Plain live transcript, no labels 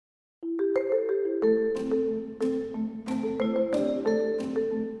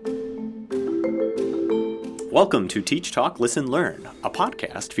Welcome to Teach, Talk, Listen, Learn, a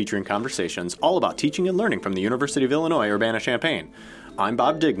podcast featuring conversations all about teaching and learning from the University of Illinois, Urbana-Champaign. I'm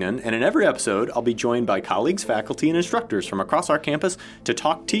Bob Dignan, and in every episode, I'll be joined by colleagues, faculty, and instructors from across our campus to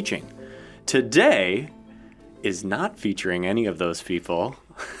talk teaching. Today is not featuring any of those people.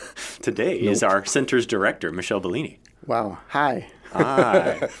 Today is our center's director, Michelle Bellini. Wow. Hi.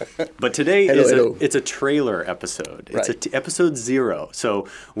 Hi. But today it's a trailer episode. It's Right. episode 0. So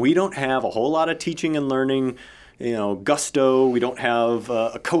we don't have a whole lot of teaching and learning, gusto. We don't have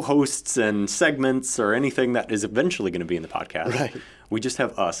co-hosts and segments or anything that is eventually going to be in the podcast. Right. We just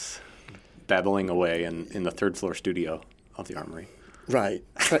have us babbling away in the third floor studio of the Armory. Right.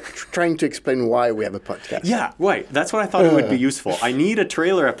 Trying to explain why we have a podcast. Yeah, right. That's what I thought it would be useful. I need a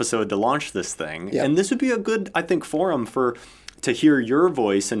trailer episode to launch this thing. Yeah. And this would be a good, I think, forum to hear your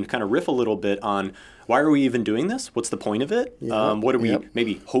voice and kind of riff a little bit on why are we even doing this? What's the point of it? Yeah. What are we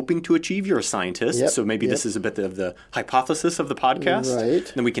maybe hoping to achieve? You're a scientist, so maybe this is a bit of the hypothesis of the podcast.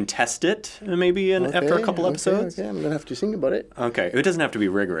 Right. Then we can test it maybe after a couple episodes. Okay, I'm going to have to think about it. Okay. It doesn't have to be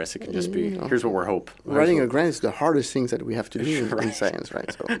rigorous. It can just be, here's what we're hoping. Writing a grant is the hardest things that we have to do in science,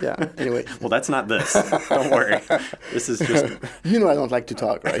 right? So, yeah. Anyway. Well, that's not this. Don't worry. This is just... I don't like to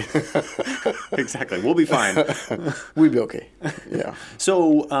talk, right? Exactly. We'll be fine. We'll be okay. Yeah.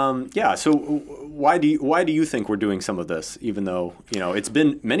 So, So why do you think we're doing some of this, even though, it's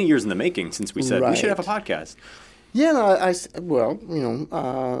been many years in the making since we said we should have a podcast? Yeah,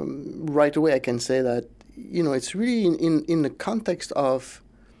 right away I can say that, it's really in the context of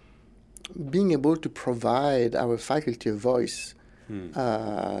being able to provide our faculty a voice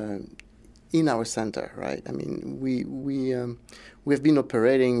in our center, right? I mean, we have been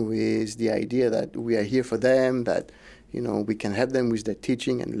operating with the idea that we are here for them, that we can help them with their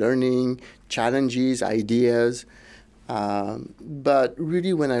teaching and learning, challenges, ideas. But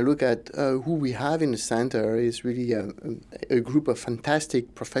really, when I look at who we have in the center, is really a group of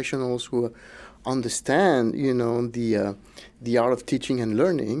fantastic professionals who understand, the art of teaching and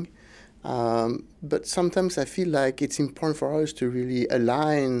learning. But sometimes I feel like it's important for us to really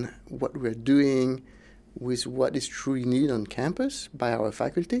align what we're doing with what is truly needed on campus by our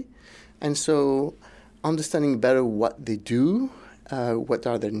faculty. And so understanding better what they do, what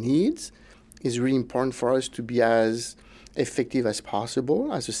are their needs, is really important for us to be as effective as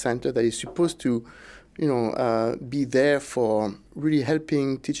possible as a center that is supposed to, be there for really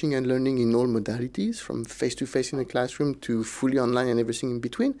helping teaching and learning in all modalities, from face-to-face in the classroom to fully online and everything in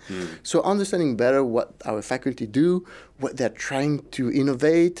between. So understanding better what our faculty do, what they're trying to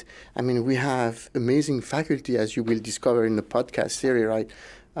innovate. I mean, we have amazing faculty, as you will discover in the podcast series, right,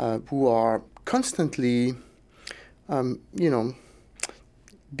 who are constantly,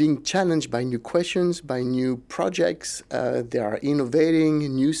 being challenged by new questions, by new projects. They are innovating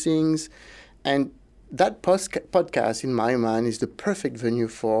new things. And that podcast, in my mind, is the perfect venue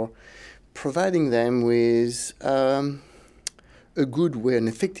for providing them with a good way, an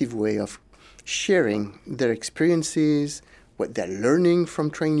effective way of sharing their experiences, what they're learning from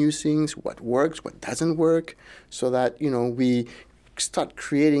trying new things, what works, what doesn't work, so that, we start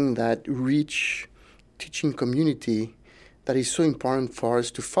creating that rich teaching community that is so important for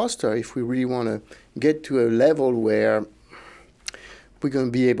us to foster if we really want to get to a level where we're going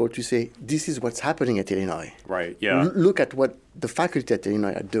to be able to say, this is what's happening at Illinois. Right, yeah. Look at what the faculty at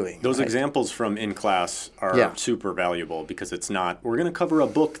Illinois are doing. Those examples from in-class are super valuable because it's not, we're going to cover a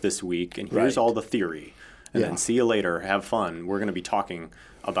book this week and here's all the theory. And then see you later, have fun. We're going to be talking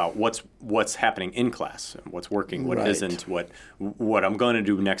about what's happening in class, what's working, what isn't, what I'm going to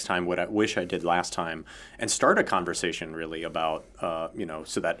do next time, what I wish I did last time, and start a conversation really about,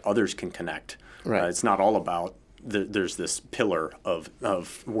 so that others can connect. Right. It's not all about, there's this pillar of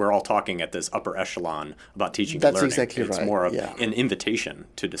we're all talking at this upper echelon about teaching and learning. That's exactly right. It's more of an invitation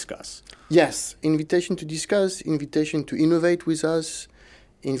to discuss. Yes, invitation to discuss, invitation to innovate with us,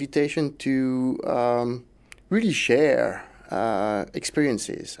 invitation to really share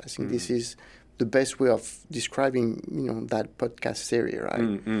experiences. I think this is the best way of describing, that podcast series,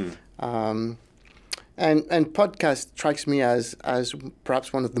 right? And podcast strikes me as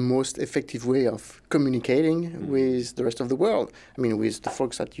perhaps one of the most effective way of communicating with the rest of the world. I mean, with the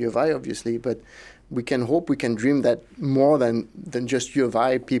folks at U of I, obviously, but we can dream that more than just U of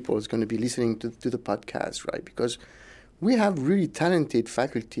I people is going to be listening to the podcast, right? Because we have really talented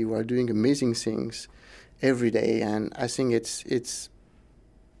faculty who are doing amazing things every day, and I think it's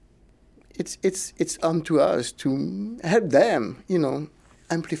on to us to help them,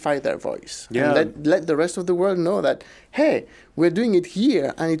 amplify their voice. Yeah. And let the rest of the world know that, hey, we're doing it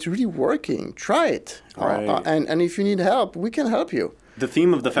here and it's really working. Try it. Right. And if you need help, we can help you. The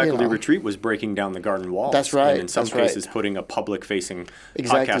theme of the faculty retreat was breaking down the garden walls. That's right. And in some cases, putting a public-facing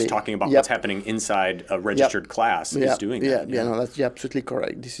podcast talking about what's happening inside a registered class is doing that. You're absolutely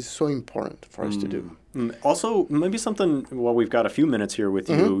correct. This is so important for us to do. Also, maybe something, while we've got a few minutes here with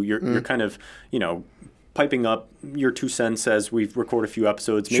you, you're kind of, piping up your 2 cents as we record a few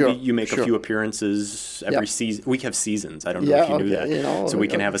episodes. Maybe you make a few appearances every season. We have seasons. I don't know if you knew that. So we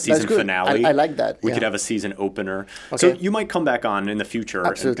can have a season finale. I like that. We could have a season opener. Okay. So you might come back on in the future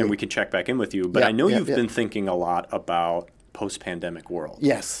and we can check back in with you. But I know you've been thinking a lot about post-pandemic world.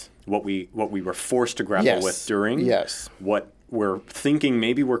 Yes. What we were forced to grapple with during. Yes. What we're thinking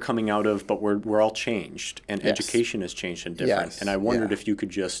maybe we're coming out of, but we're all changed. And education has changed and different. Yes. And I wondered if you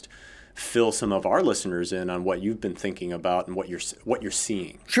could just fill some of our listeners in on what you've been thinking about and what you're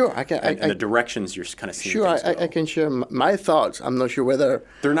seeing. Sure, I can. And the directions you're kind of seeing. Sure, I can share my thoughts. I'm not sure whether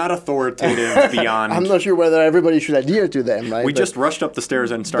they're not authoritative beyond. I'm not sure whether everybody should adhere to them. Right? We just rushed up the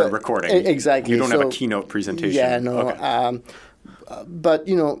stairs and started recording. Exactly. You don't have a keynote presentation. Yeah, no. Okay. But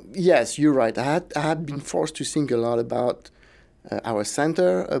yes, you're right. I had been forced to think a lot about our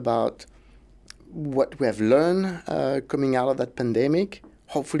center, about what we have learned coming out of that pandemic.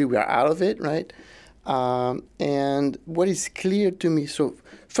 Hopefully we are out of it, right? And what is clear to me, so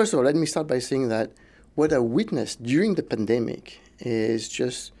first of all, let me start by saying that what I witnessed during the pandemic is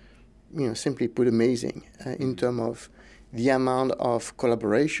just, simply put, amazing in terms of the amount of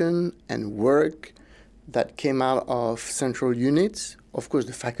collaboration and work that came out of central units, of course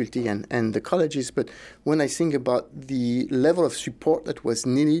the faculty and the colleges, but when I think about the level of support that was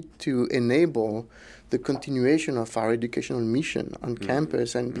needed to enable the continuation of our educational mission on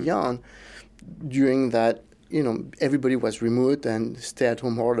campus and beyond during that, everybody was remote and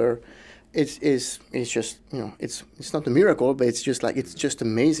stay-at-home order. It's just, it's not a miracle, but it's just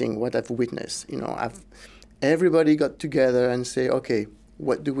amazing what I've witnessed. Everybody got together and say, okay,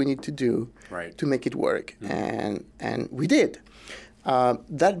 what do we need to do to make it work? And we did.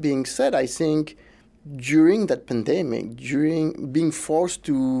 That being said, I think during that pandemic, during being forced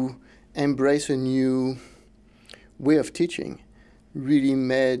to embrace a new way of teaching, really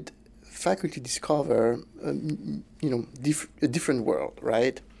made faculty discover, a different world,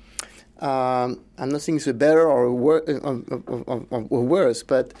 right? I'm not saying it's a better or worse,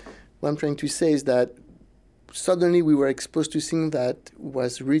 but what I'm trying to say is that suddenly we were exposed to something that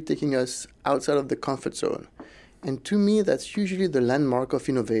was really taking us outside of the comfort zone. And to me, that's usually the landmark of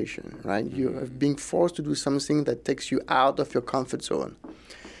innovation, right? You are being forced to do something that takes you out of your comfort zone.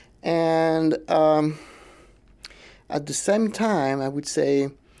 And at the same time, I would say,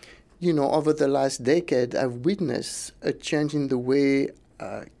 over the last decade, I've witnessed a change in the way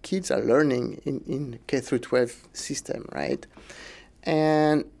kids are learning in K through 12 system, right?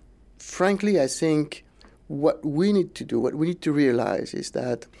 And frankly, I think what we need to do, what we need to realize is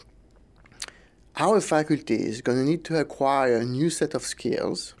that our faculty is going to need to acquire a new set of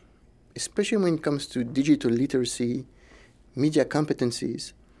skills, especially when it comes to digital literacy, media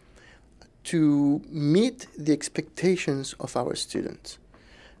competencies, to meet the expectations of our students.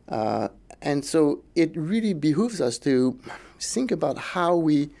 And so it really behooves us to think about how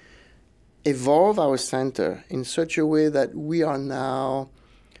we evolve our center in such a way that we are now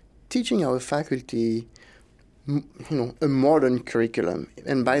teaching our faculty, a modern curriculum.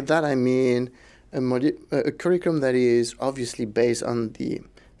 And by that I mean a curriculum that is obviously based on the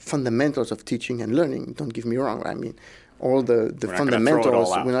fundamentals of teaching and learning. Don't get me wrong. I mean, all the fundamentals,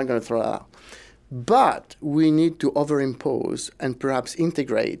 we're not going to throw it out. But we need to overimpose and perhaps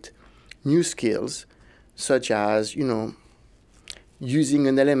integrate new skills, such as, using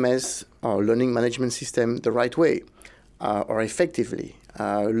an LMS or learning management system the right way or effectively,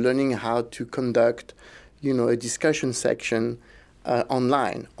 learning how to conduct, a discussion section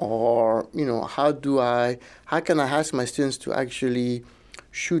online, or, how can I ask my students to actually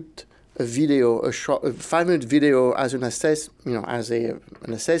shoot a video, a 5-minute video as an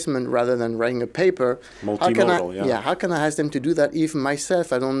an assessment rather than writing a paper. Multimodal, how can I ask them to do that if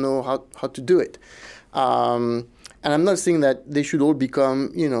myself I don't know how to do it? And I'm not saying that they should all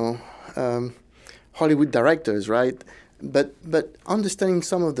become, Hollywood directors, right? But understanding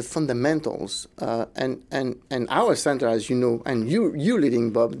some of the fundamentals, and our center, as you know, and you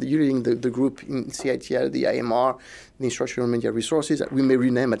leading, Bob, you leading the group in CITL, the IMR, the Instructional Media Resources, that we may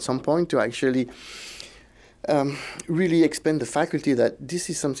rename at some point to actually really expand the faculty that this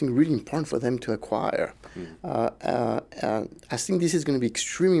is something really important for them to acquire. I think this is going to be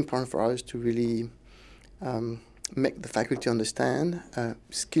extremely important for us to really make the faculty understand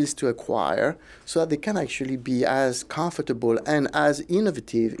skills to acquire so that they can actually be as comfortable and as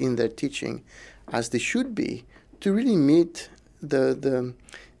innovative in their teaching as they should be to really meet the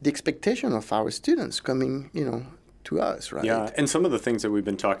expectation of our students coming, to us, right? Yeah, and some of the things that we've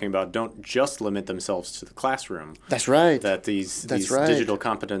been talking about don't just limit themselves to the classroom. That's right. That these digital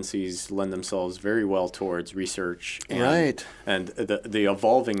competencies lend themselves very well towards research and the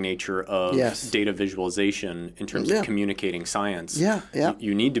evolving nature of data visualization in terms of communicating science.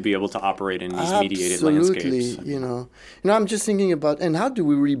 You need to be able to operate in these mediated landscapes. I'm just thinking about, and how do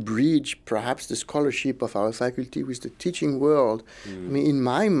we really bridge perhaps the scholarship of our faculty with the teaching world? I mean, in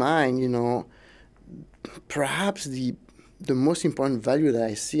my mind, perhaps the most important value that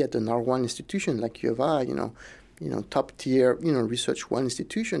I see at an R1 institution like U of I, top tier, research one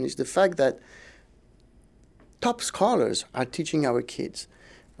institution, is the fact that top scholars are teaching our kids,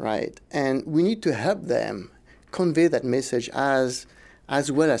 right? And we need to help them convey that message as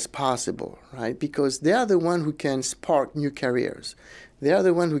well as possible, right? Because they are the one who can spark new careers. They are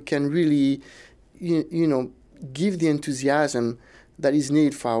the one who can really, give the enthusiasm that is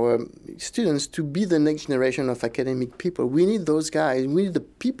needed for our students to be the next generation of academic people. We need those guys. We need the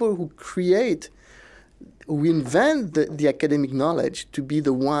people who invent the academic knowledge to be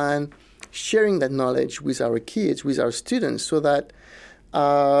the one sharing that knowledge with our kids, with our students, so that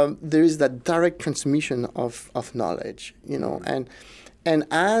there is that direct transmission of knowledge, And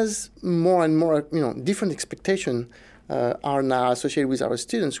as more and more, different expectations are now associated with our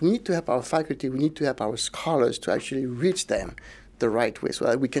students, we need to help our faculty, we need to help our scholars to actually reach them the right way, so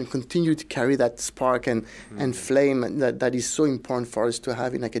that we can continue to carry that spark and flame that is so important for us to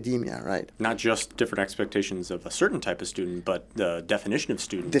have in academia, right? Not just different expectations of a certain type of student, but the definition of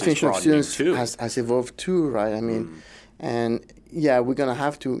student. Definition of students has evolved too, right? I mean, we're going to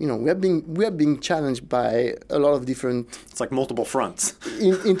have to, we are being challenged by a lot of different. It's like multiple fronts.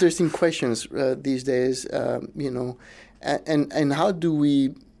 Interesting questions these days, and how do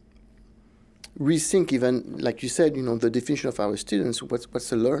we rethink, even like you said, the definition of our students.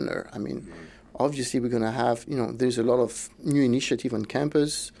 What's a learner? I mean, obviously we're going to have, there's a lot of new initiative on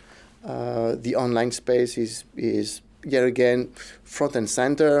campus. The online space is yet again front and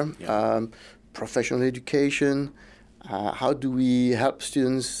center. Professional education. How do we help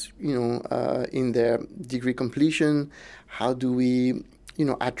students, in their degree completion? How do we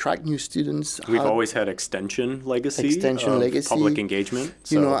attract new students? We've always had extension legacy, public engagement.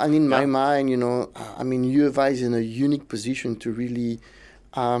 So, and in my mind, U of I is in a unique position to really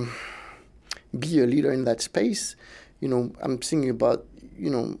be a leader in that space. I'm thinking about,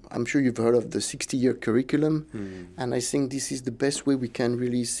 I'm sure you've heard of the 60-year curriculum, and I think this is the best way we can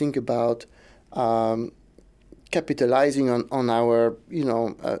really think about capitalizing on our,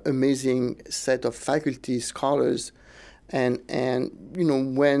 amazing set of faculty, scholars, and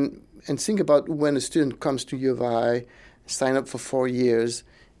think about when a student comes to U of I, sign up for 4 years.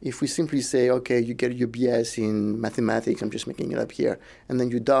 If we simply say, okay, you get your BS in mathematics, I'm just making it up here, and then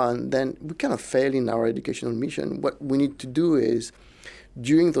you're done, then we kind of fail in our educational mission. What we need to do is,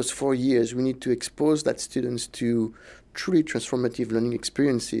 during those 4 years, we need to expose that students to truly transformative learning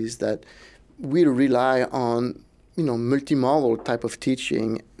experiences that will rely on, multimodal type of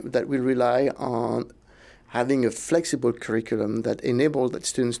teaching, that will rely on having a flexible curriculum that enables that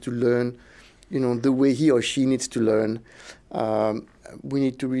students to learn, the way he or she needs to learn. We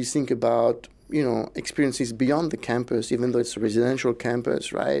need to really think about, experiences beyond the campus, even though it's a residential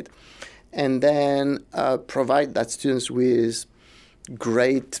campus, right? And then provide that students with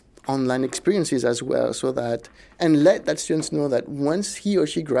great online experiences as well, and let that students know that once he or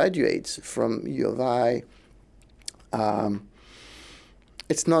she graduates from U of I,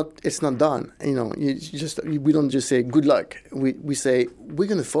 it's not done. We don't just say good luck. We say we're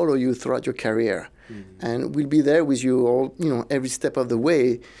going to follow you throughout your career, and we'll be there with you all, every step of the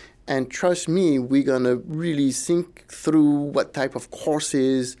way. And trust me, we're going to really think through what type of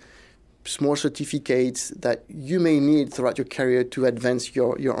courses, small certificates that you may need throughout your career to advance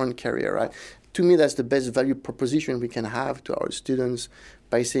your own career, right? To me, that's the best value proposition we can have to our students,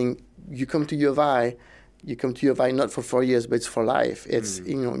 by saying, you come to U of I not for 4 years, but it's for life. It's,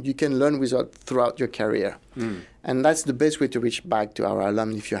 you can learn throughout your career. And that's the best way to reach back to our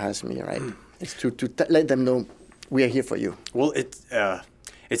alumni, if you ask me, right? It's to let them know we are here for you. Well,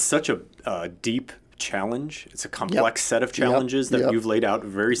 it's such a deep challenge. It's a complex set of challenges that you've laid out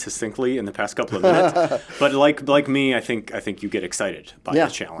very succinctly in the past couple of minutes. But like me, I think you get excited by the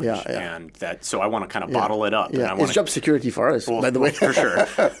challenge, and so I want to kind of bottle it up. And it's job security for us, by the way, for sure.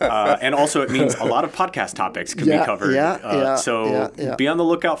 And also, it means a lot of podcast topics can be covered. So be on the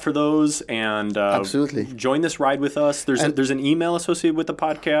lookout for those, and absolutely join this ride with us. There's an email associated with the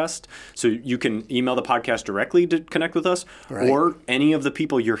podcast, so you can email the podcast directly to connect with us, or any of the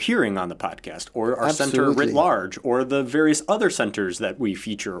people you're hearing on the podcast, or our center writ large, or the various other centers that we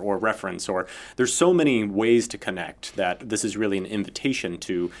feature or reference. Or there's so many ways to connect that this is really an invitation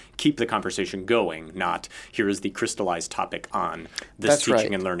to keep the conversation going, not here is the crystallized topic on this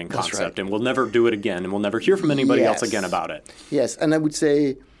teaching and learning concept, and we'll never do it again, and we'll never hear from anybody else again about it. Yes, and I would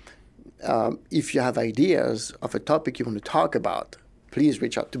say if you have ideas of a topic you want to talk about, please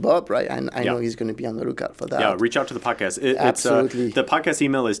reach out to Bob, right? And I know he's going to be on the lookout for that. Yeah, reach out to the podcast. Absolutely. The podcast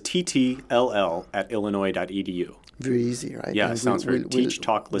email is ttll@illinois.edu. Very easy, right? Yeah, it sounds very teach,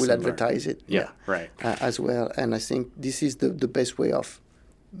 talk, listen, we'll advertise learn. it. Yeah, right. As well. And I think this is the best way of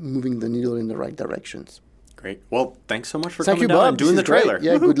moving the needle in the right directions. Great. Well, thanks so much for coming down and doing the trailer.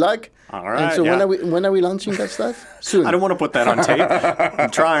 Great. Yeah, good luck. All right. And so when are we launching that stuff? Soon. I don't want to put that on tape.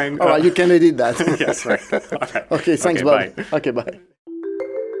 I'm trying. All right, you can edit that. Yes, right. All right. Okay, thanks, Bob. Bye. Okay, bye.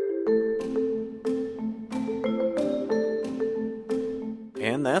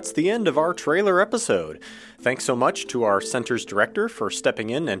 And that's the end of our trailer episode. Thanks so much to our center's director for stepping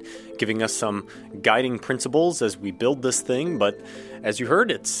in and giving us some guiding principles as we build this thing. But as you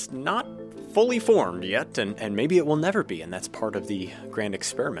heard, it's not fully formed yet, and maybe it will never be, and that's part of the grand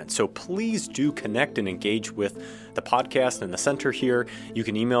experiment. So please do connect and engage with the podcast and the center here. You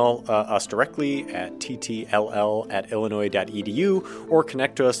can email us directly at ttll@illinois.edu or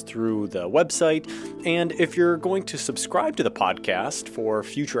connect to us through the website. And if you're going to subscribe to the podcast for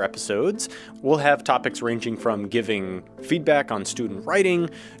future episodes, we'll have topics ranging from giving feedback on student writing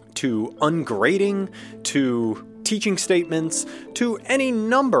to ungrading to teaching statements, to any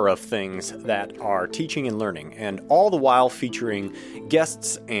number of things that are teaching and learning, and all the while featuring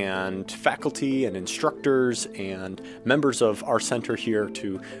guests and faculty and instructors and members of our center here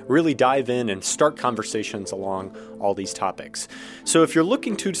to really dive in and start conversations along all these topics. So if you're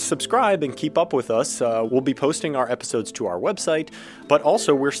looking to subscribe and keep up with us, we'll be posting our episodes to our website, but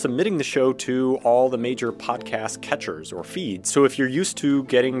also we're submitting the show to all the major podcast catchers or feeds. So if you're used to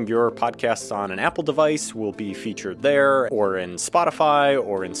getting your podcasts on an Apple device, we'll be featured there, or in Spotify,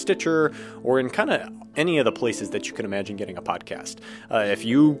 or in Stitcher, or in kind of any of the places that you can imagine getting a podcast. If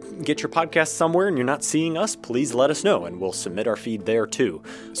you get your podcast somewhere and you're not seeing us, please let us know, and we'll submit our feed there too.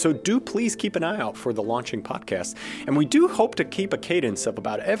 So do please keep an eye out for the launching podcast. And we do hope to keep a cadence of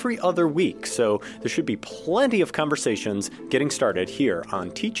about every other week, so there should be plenty of conversations getting started here on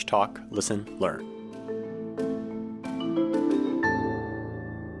Teach, Talk, Listen, Learn.